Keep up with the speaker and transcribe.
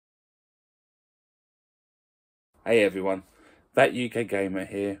Hey everyone, That UK Gamer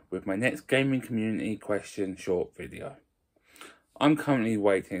here with my next gaming community question short video. I'm currently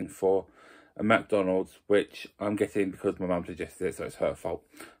waiting for a McDonald's, which I'm getting because my mum suggested it, so it's her fault.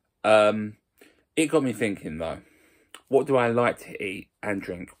 It got me thinking though, what do I like to eat and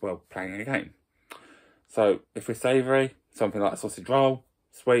drink while playing a game? So if we're savoury, something like a sausage roll,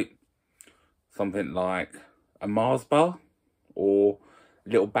 sweet, something like a Mars bar, or a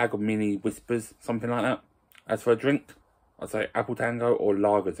little bag of mini Whispers, something like that. As for a drink, I'd say apple tango or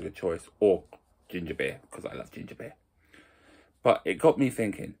lager's a good choice, or ginger beer, because I love ginger beer. But it got me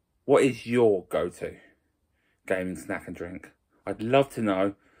thinking, what is your go-to gaming snack and drink? I'd love to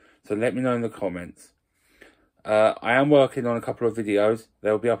know, so let me know in the comments. I am working on a couple of videos.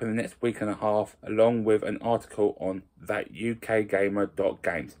 They'll be up in the next week and a half, along with an article on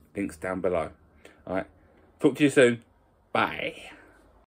thatukgamer.games. Links down below. Alright, talk to you soon. Bye.